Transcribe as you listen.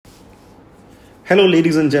Hello,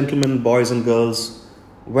 ladies and gentlemen, boys and girls.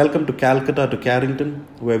 Welcome to Calcutta to Carrington,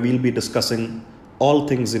 where we'll be discussing all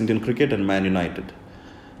things Indian cricket and Man United.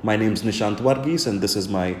 My name is Nishant Varghese, and this is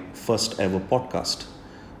my first ever podcast.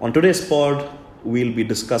 On today's pod, we'll be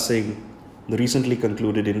discussing the recently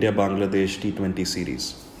concluded India Bangladesh T20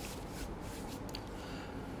 series.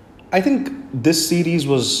 I think this series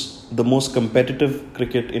was the most competitive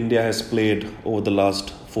cricket India has played over the last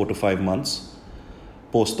 4 to 5 months,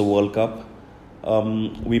 post the World Cup.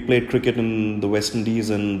 We played cricket in the West Indies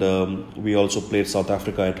and we also played South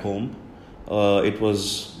Africa at home. It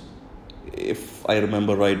was, if I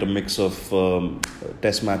remember right, a mix of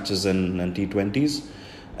test matches and T20s.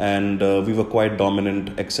 And we were quite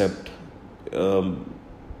dominant except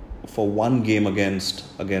for one game against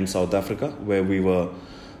South Africa where we were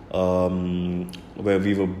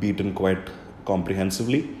beaten quite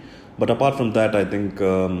comprehensively. But apart from that, I think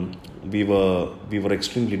we were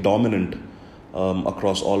extremely dominant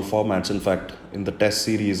across all formats. In fact, in the Test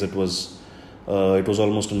series, it was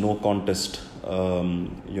almost a no contest,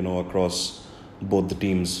 across both the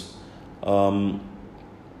teams.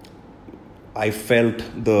 I felt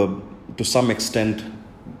to some extent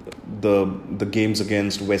the games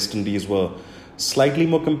against West Indies were slightly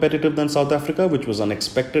more competitive than South Africa, which was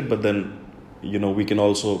unexpected. But then, we can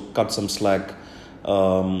also cut some slack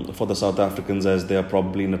for the South Africans as they are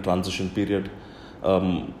probably in a transition period.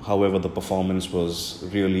 However, the performance was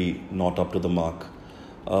really not up to the mark.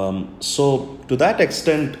 So to that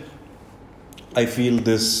extent, I feel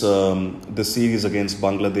this series against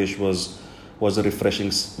Bangladesh was a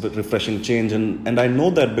refreshing change, and I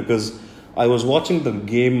know that because I was watching the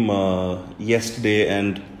game yesterday,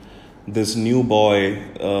 and this new boy,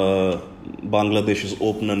 Bangladesh's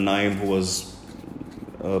opener Naeem, who was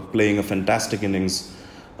playing a fantastic innings.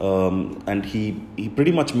 And he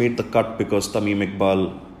pretty much made the cut because Tamim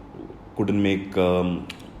Iqbal couldn't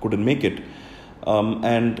make it.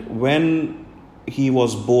 And when he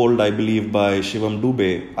was bowled, I believe, by Shivam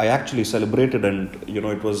Dube, I actually celebrated, and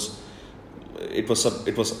it was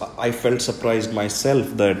I felt surprised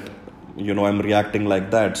myself that I'm reacting like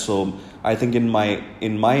that. So I think in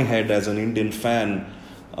my head as an Indian fan,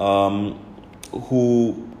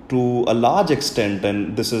 who to a large extent,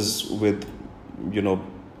 and this is with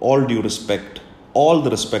all the respect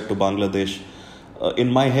to Bangladesh.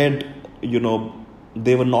 In my head,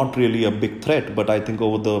 they were not really a big threat, but I think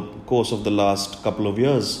over the course of the last couple of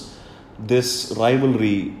years, this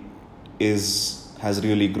rivalry has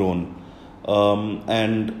really grown,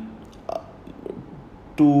 and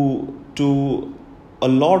to a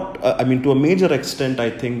lot. To a major extent, I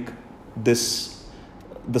think the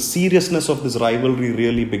seriousness of this rivalry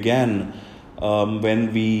really began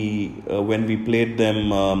when we played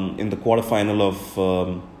them in the quarterfinal of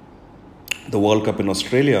the World Cup in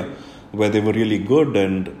Australia, where they were really good.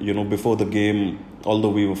 And before the game, although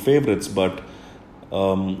we were favourites, but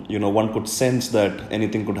one could sense that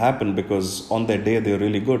anything could happen because on their day they were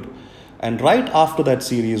really good. And right after that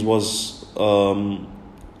series was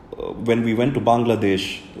when we went to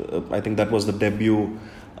Bangladesh. I think that was the debut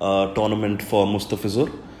tournament for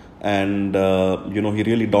Mustafizur. And he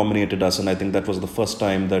really dominated us, and I think that was the first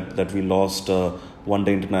time that we lost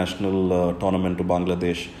one-day international tournament to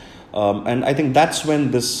Bangladesh. And I think that's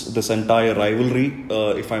when this entire rivalry,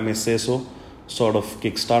 if I may say so, sort of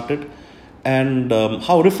kick-started. And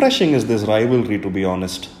how refreshing is this rivalry, to be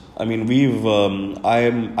honest? I mean,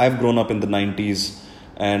 I've grown up in the 90s,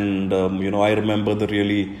 and I remember the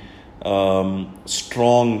really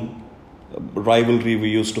strong rivalry we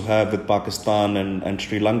used to have with Pakistan and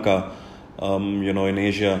Sri Lanka, in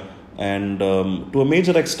Asia. And to a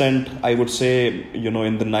major extent, I would say,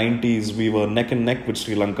 in the 90s, we were neck and neck with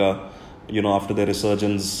Sri Lanka, after their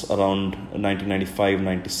resurgence around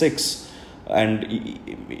 1995-96. And,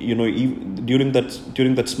 during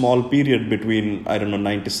that small period between,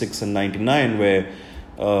 96 and 99, where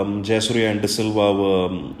Jayasuriya and De Silva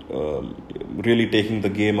were really taking the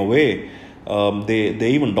game away, they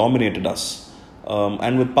even dominated us.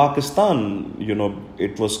 And with Pakistan,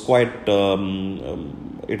 it was quite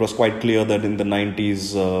clear that in the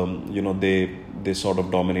 90s, they sort of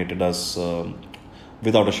dominated us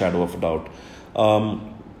without a shadow of a doubt.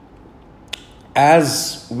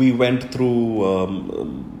 As we went through,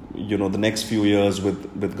 the next few years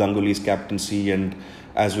with Ganguly's captaincy, and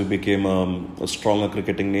as we became a stronger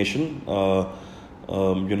cricketing nation,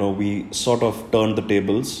 we sort of turned the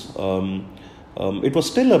tables. It was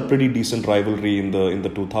still a pretty decent rivalry in the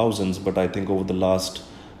 2000s, but I think over the last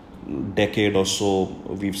decade or so,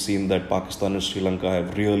 we've seen that Pakistan and Sri Lanka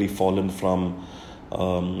have really fallen from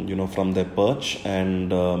from their perch,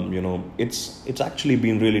 and it's actually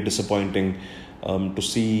been really disappointing to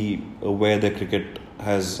see where their cricket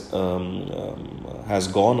has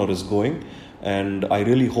gone or is going. And I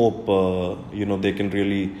really hope they can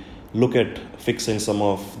really look at fixing some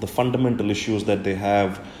of the fundamental issues that they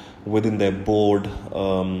have within their board,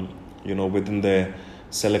 within their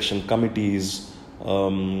selection committees,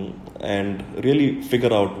 and really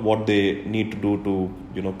figure out what they need to do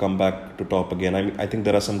to come back to top again. I think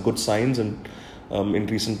there are some good signs, and in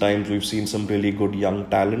recent times we've seen some really good young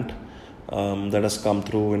talent that has come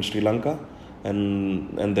through in Sri Lanka,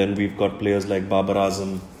 and then we've got players like Babar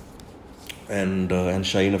Azam and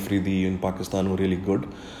Shaheen Afridi in Pakistan who are really good.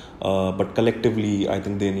 But collectively, I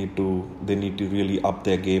think they need to really up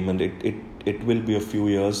their game, and it will be a few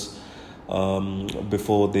years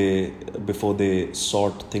before they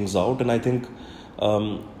sort things out. And I think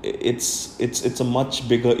it's a much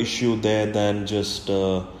bigger issue there than just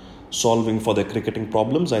solving for their cricketing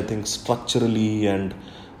problems. I think structurally and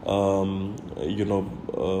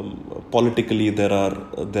politically there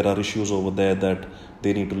are issues over there that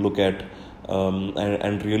they need to look at,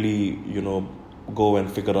 and really go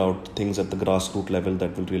and figure out things at the grassroots level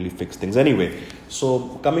that will really fix things. Anyway,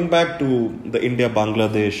 so coming back to the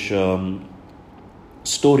India-Bangladesh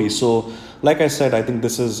story. So, like I said, I think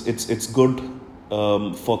it's good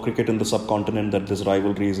for cricket in the subcontinent that this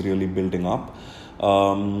rivalry is really building up.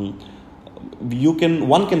 One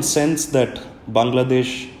can sense that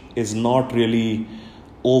Bangladesh is not really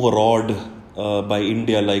overawed by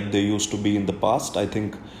India like they used to be in the past. I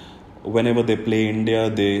think whenever they play India,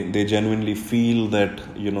 they genuinely feel that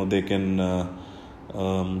they can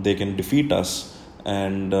defeat us,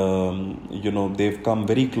 and they've come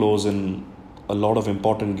very close in a lot of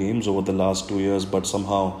important games over the last 2 years, but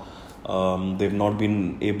somehow they've not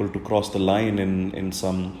been able to cross the line in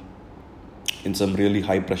some really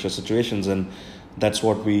high pressure situations, and that's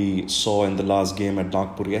what we saw in the last game at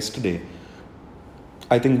Nagpur yesterday.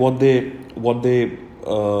 I think what they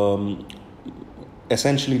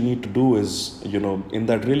essentially need to do is, in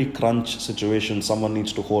that really crunch situation, someone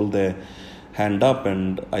needs to hold their hand up,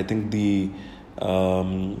 and I think the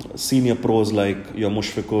senior pros like your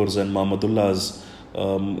Mushfiqurs and Mahmudullahs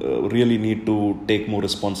really need to take more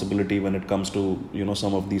responsibility when it comes to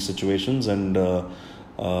some of these situations, and that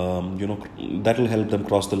will help them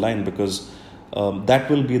cross the line, because that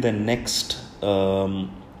will be their next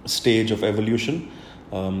stage of evolution.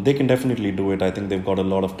 They can definitely do it. I think they've got a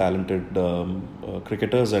lot of talented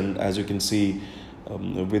cricketers, and as you can see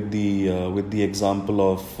with the example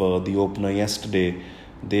of the opener yesterday,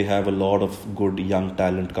 they have a lot of good young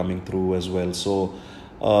talent coming through as well. So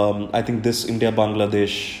I think this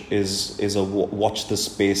India-Bangladesh is a watch the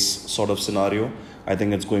space sort of scenario. I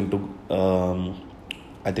think it's going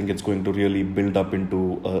to really build up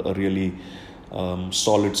into a really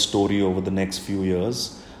solid story over the next few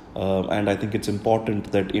years. And I think it's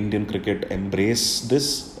important that Indian cricket embrace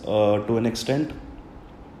this to an extent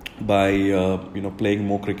by playing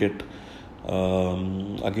more cricket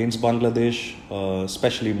against Bangladesh,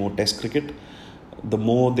 especially more Test cricket. The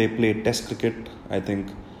more they play Test cricket, I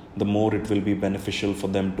think the more it will be beneficial for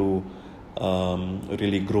them to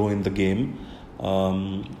really grow in the game.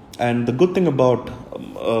 And the good thing about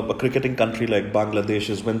a cricketing country like Bangladesh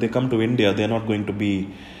is when they come to India, they're not going to be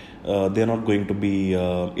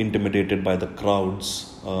intimidated by the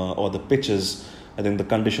crowds or the pitches. I think the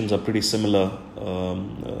conditions are pretty similar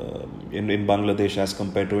in Bangladesh as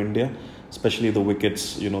compared to India, especially the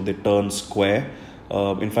wickets. They turn square.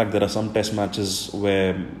 In fact, there are some Test matches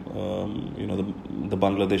where the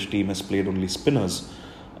Bangladesh team has played only spinners,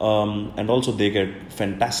 and also they get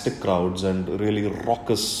fantastic crowds and really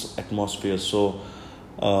raucous atmosphere. So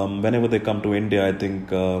whenever they come to India, I think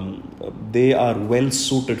they are well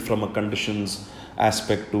suited from a conditions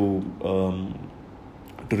aspect to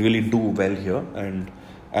really do well here. And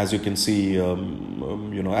as you can see,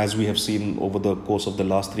 as we have seen over the course of the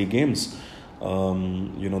last 3 games,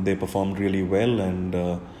 they performed really well, and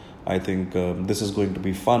I think this is going to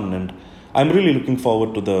be fun, and I'm really looking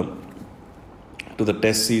forward to the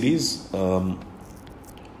Test series.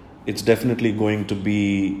 It's definitely going to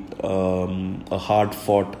be a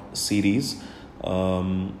hard-fought series.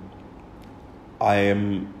 I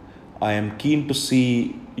am keen to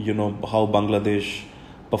see how Bangladesh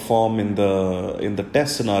perform in the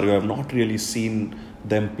Test scenario. I've not really seen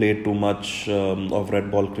them play too much of red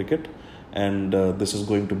ball cricket, and this is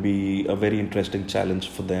going to be a very interesting challenge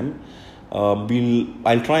for them.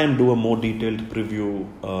 I'll try and do a more detailed preview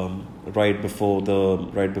right before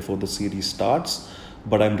the series starts,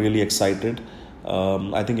 but I'm really excited.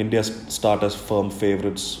 I think India start as firm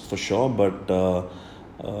favorites for sure, but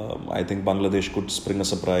I think Bangladesh could spring a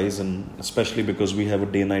surprise, and especially because we have a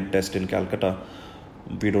day-night test in Calcutta.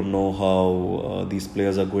 We don't know how these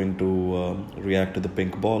players are going to react to the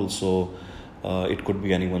pink ball, so it could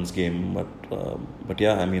be anyone's game. But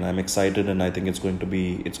yeah, I mean, I'm excited, and I think it's going to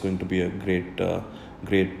be a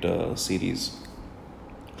great series.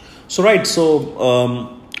 So right,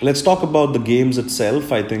 let's talk about the games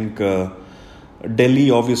itself. I think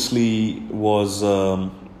Delhi obviously was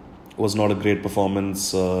not a great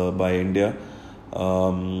performance by India.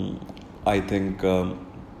 I think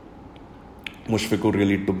Mushfiqur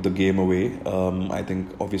really took the game away. I think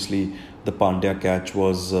obviously the Pandya catch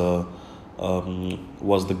was the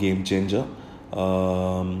game changer.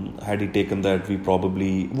 Had he taken that, we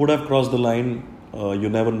probably would have crossed the line. You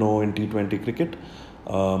never know in T20 cricket.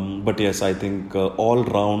 But yes, I think all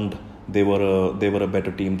round they were a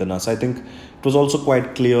better team than us. I think it was also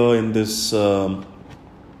quite clear in this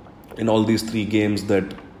in all these three games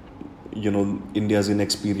that India's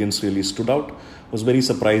inexperience really stood out. It was very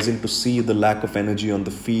surprising to see the lack of energy on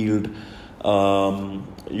the field.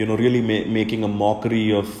 Really making a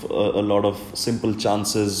mockery of a lot of simple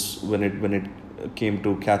chances when it came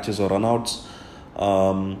to catches or runouts.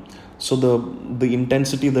 So the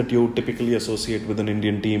intensity that you typically associate with an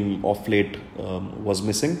Indian team of late was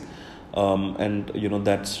missing, and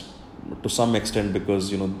that's to some extent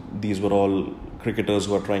because these were all cricketers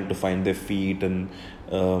who are trying to find their feet, and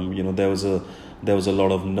there was a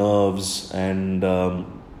lot of nerves and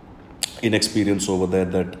inexperience over there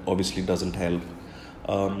that obviously doesn't help.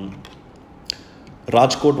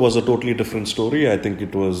 Rajkot was a totally different story. I think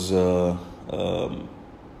it was the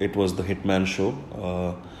hitman show.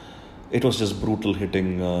 It was just brutal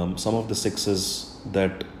hitting. Some of the sixes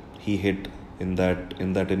that he hit in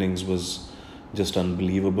that innings was just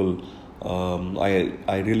unbelievable.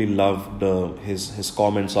 I really loved his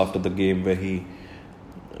comments after the game where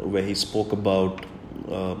he spoke about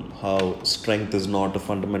how strength is not a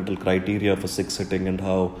fundamental criteria for six hitting, and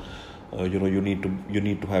how you need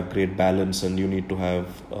to have great balance, and you need to have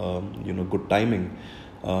good timing,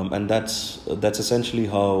 and that's essentially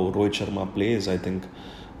how Rohit Sharma plays. I think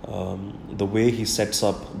the way he sets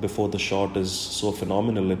up before the shot is so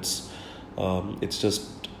phenomenal. It's just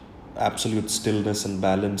absolute stillness and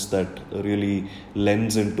balance that really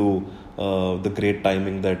lends into the great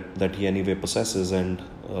timing that he anyway possesses, and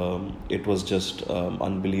it was just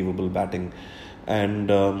unbelievable batting. And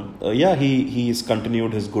he's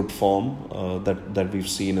continued his good form that we've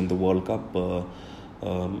seen in the World Cup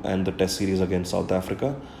and the Test series against South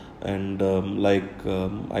Africa. And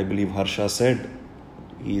I believe Harsha said,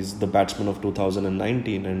 he's the batsman of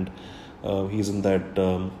 2019, and he's in that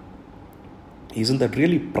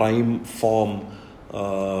really prime form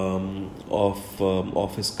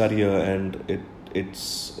of his career, and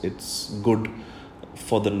it's good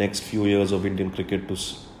for the next few years of Indian cricket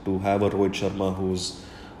to have a Rohit Sharma who's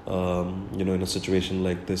in a situation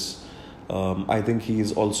like this. I think he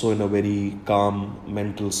is also in a very calm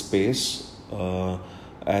mental space,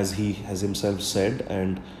 as he has himself said,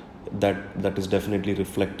 and that is definitely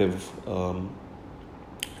reflective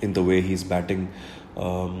in the way he's batting.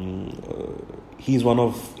 He's one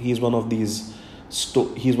of these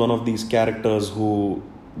characters who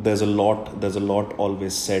there's a lot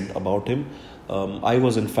always said about him. I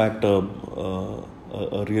was in fact a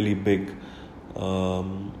really big I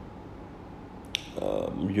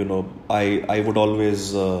would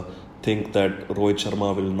always think that Rohit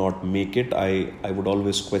Sharma will not make it. I would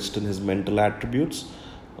always question his mental attributes,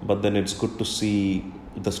 but then it's good to see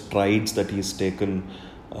the strides that he's taken,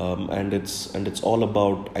 and it's all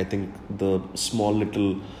about, I think, the small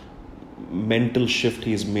little mental shift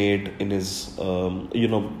he's made in his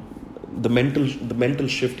the mental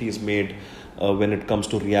shift he's made when it comes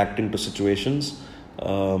to reacting to situations.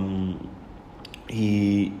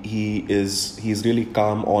 He's really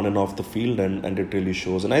calm on and off the field, and it really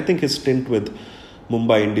shows. And I think his stint with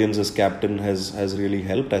Mumbai Indians as captain has really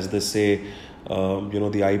helped. As they say,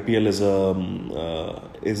 the IPL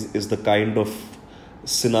is the kind of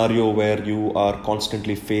scenario where you are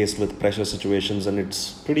constantly faced with pressure situations, and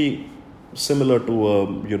it's pretty similar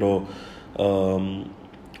to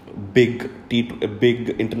big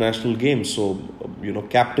international game. So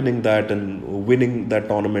captaining that and winning that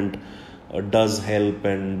tournament does help,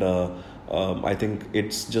 and I think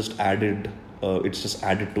it's just added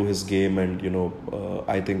to his game, and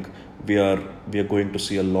I think we are going to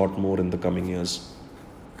see a lot more in the coming years.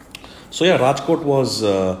 So yeah, Rajkot was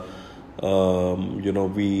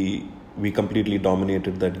we completely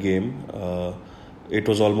dominated that game. it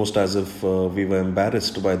was almost as if we were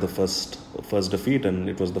embarrassed by the first defeat, and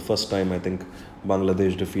it was the first time I think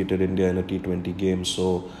Bangladesh defeated India in a T20 game.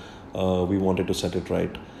 So we wanted to set it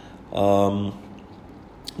right.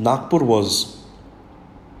 Nagpur was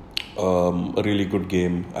a really good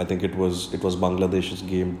game. I think it was Bangladesh's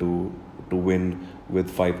game to win with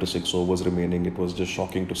 5 to 6 overs remaining. It was just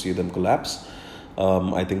shocking to see them collapse.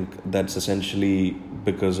 I think that's essentially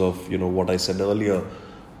because of what I said earlier,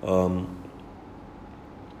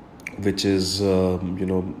 which is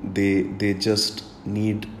they just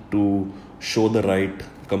need to show the right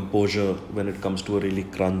composure when it comes to a really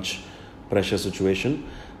crunch pressure situation.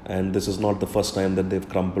 And this is not the first time that they've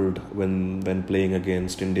crumpled when playing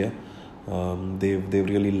against India. They've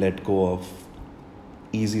really let go of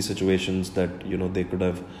easy situations that they could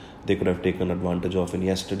have taken advantage of. And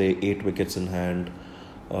yesterday, 8 wickets in hand,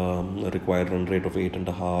 a required run rate of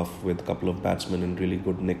 8.5, with a couple of batsmen in really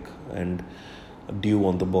good nick and due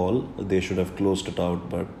on the ball. They should have closed it out,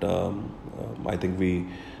 but I think we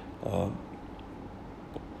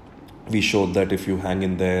showed that if you hang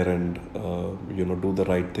in there and do the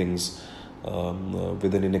right things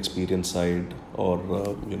with an inexperienced side, or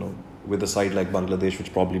with a side like Bangladesh,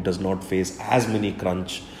 which probably does not face as many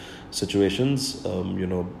crunch situations,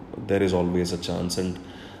 there is always a chance. And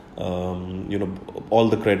all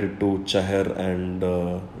the credit to Chahar and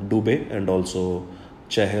Dubey, and also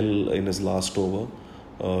Chahal in his last over,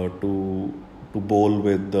 to bowl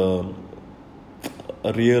with a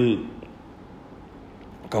real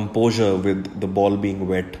composure with the ball being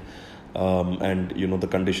wet, and the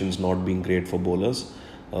conditions not being great for bowlers.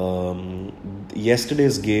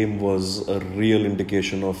 Yesterday's game was a real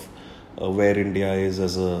indication of where India is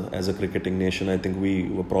as a cricketing nation. I think we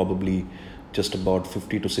were probably just about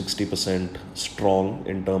 50 to 60% strong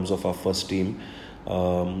in terms of our first team.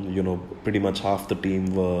 Pretty much half the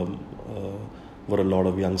team were a lot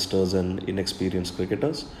of youngsters and inexperienced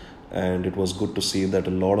cricketers, and it was good to see that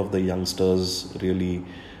a lot of the youngsters really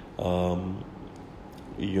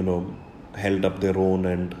held up their own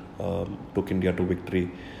and took India to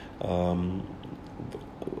victory.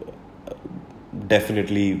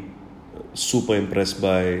 Definitely super impressed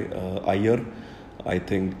by Iyer. I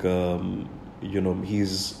think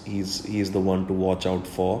he's the one to watch out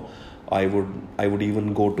for. I would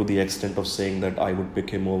even go to the extent of saying that I would pick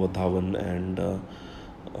him over Dhawan and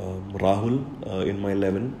Rahul in my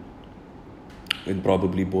 11, in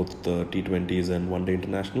probably both the T20s and one day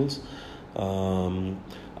internationals.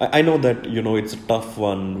 I know that it's a tough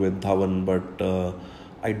one with Dhawan, but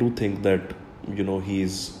I do think that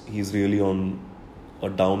he's really on a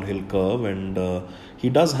downhill curve, and he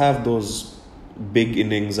does have those big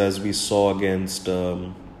innings, as we saw against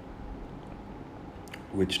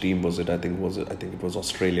which team was it? I think it was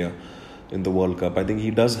Australia in the World Cup. I think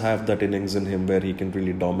he does have that innings in him where he can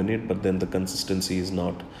really dominate, but then the consistency is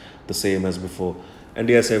not the same as before. And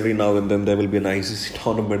yes, every now and then there will be an ICC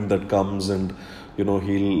tournament that comes, and he'll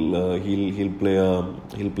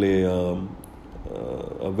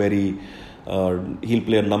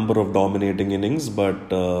play a number of dominating innings, but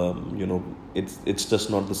it's just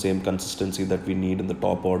not the same consistency that we need in the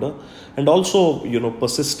top order. And also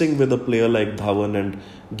persisting with a player like Dhawan and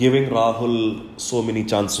giving Rahul so many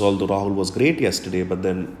chances, although Rahul was great yesterday, but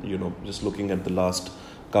then just looking at the last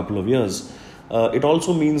couple of years, it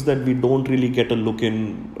also means that we don't really get a look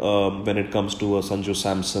in when it comes to a Sanju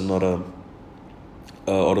Samson or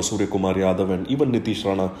a Surya Kumar Yadav, and even Nitish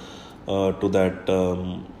Rana to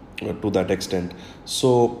that extent.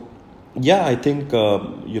 So yeah, I think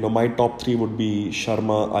my top 3 would be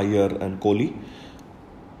Sharma, Iyer and Kohli.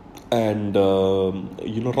 And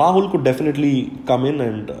Rahul could definitely come in,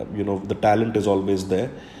 and the talent is always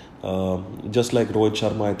there. Just like Rohit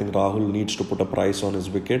Sharma, I think Rahul needs to put a price on his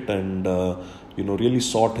wicket and really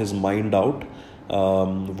sort his mind out,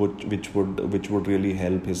 which would really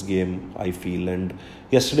help his game, I feel. And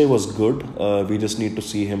yesterday was good. We just need to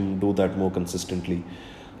see him do that more consistently.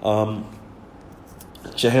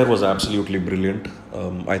 Chahar was absolutely brilliant.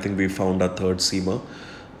 I think we found our third seamer.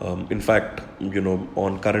 In fact,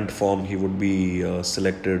 on current form, he would be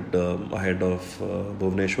selected ahead of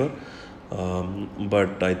Bhuvneshwar.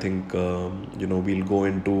 But I think we'll go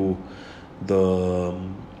into the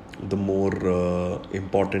more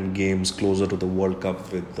important games closer to the World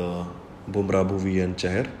Cup with Bumrah, Bhuvi and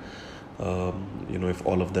Chahar. If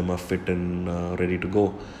all of them are fit and ready to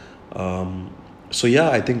go. So yeah,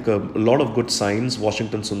 I think a lot of good signs.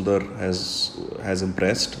 Washington Sundar has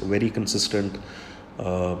impressed. Very consistent.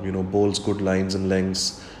 Bowls good lines and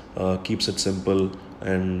lengths. Keeps it simple,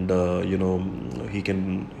 and he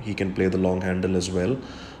can play the long handle as well.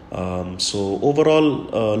 So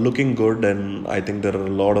overall, looking good, and I think there are a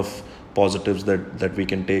lot of positives that we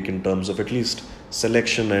can take in terms of at least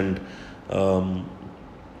selection, and um,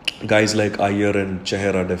 guys like Iyer and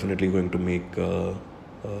Chahar are definitely going to make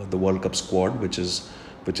the World Cup squad, which is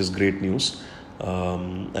great news.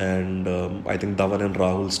 And I think Dhawan and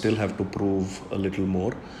Rahul still have to prove a little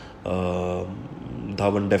more.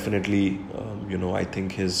 Dhawan definitely, I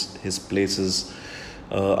think his place is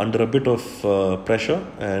under a bit of pressure,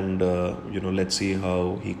 and let's see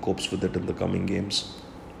how he copes with it in the coming games.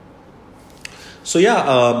 So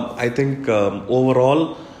yeah, I think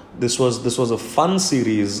overall this was a fun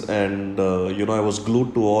series, and I was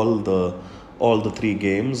glued to all the three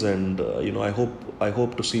games, and I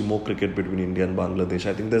hope to see more cricket between India and Bangladesh.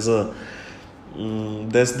 I think there's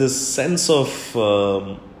this sense of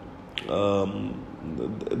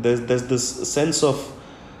there's this sense of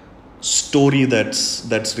story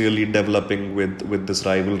that's really developing with this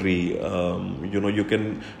rivalry.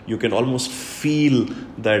 You can almost feel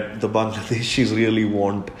that the Bangladeshis really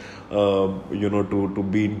want to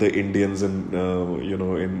beat the Indians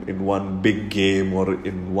in one big game or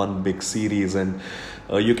in one big series, and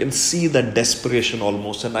you can see that desperation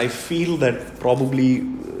almost, and I feel that probably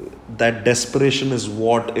that desperation is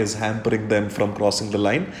what is hampering them from crossing the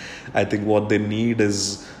line. I think what they need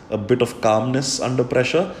is a bit of calmness under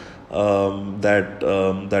pressure.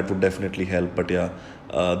 That would definitely help. But yeah,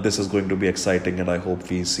 this is going to be exciting, and I hope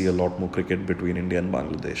we see a lot more cricket between India and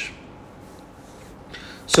Bangladesh.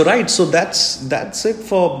 So right, so that's it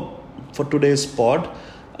for today's pod.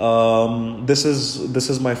 This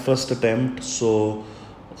is my first attempt, so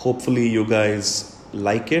hopefully you guys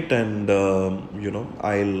like it, and I'll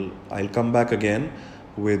come back again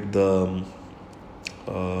with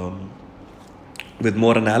with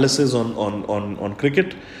more analysis on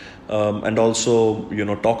cricket, and also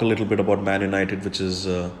talk a little bit about Man United, which is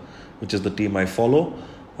the team I follow.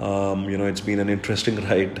 It's been an interesting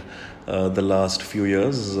ride the last few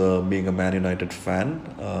years being a Man United fan,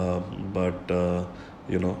 but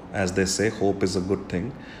as they say, hope is a good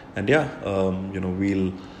thing. And yeah,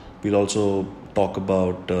 we'll also talk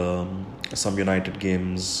about some United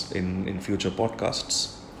games in future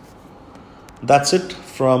podcasts. That's it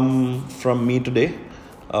from me today.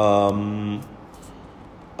 um,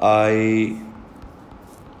 I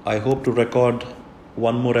I hope to record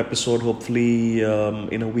one more episode, hopefully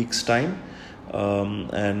in a week's time,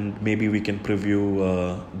 and maybe we can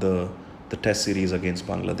preview the test series against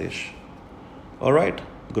Bangladesh. All right,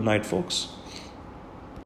 good night, folks.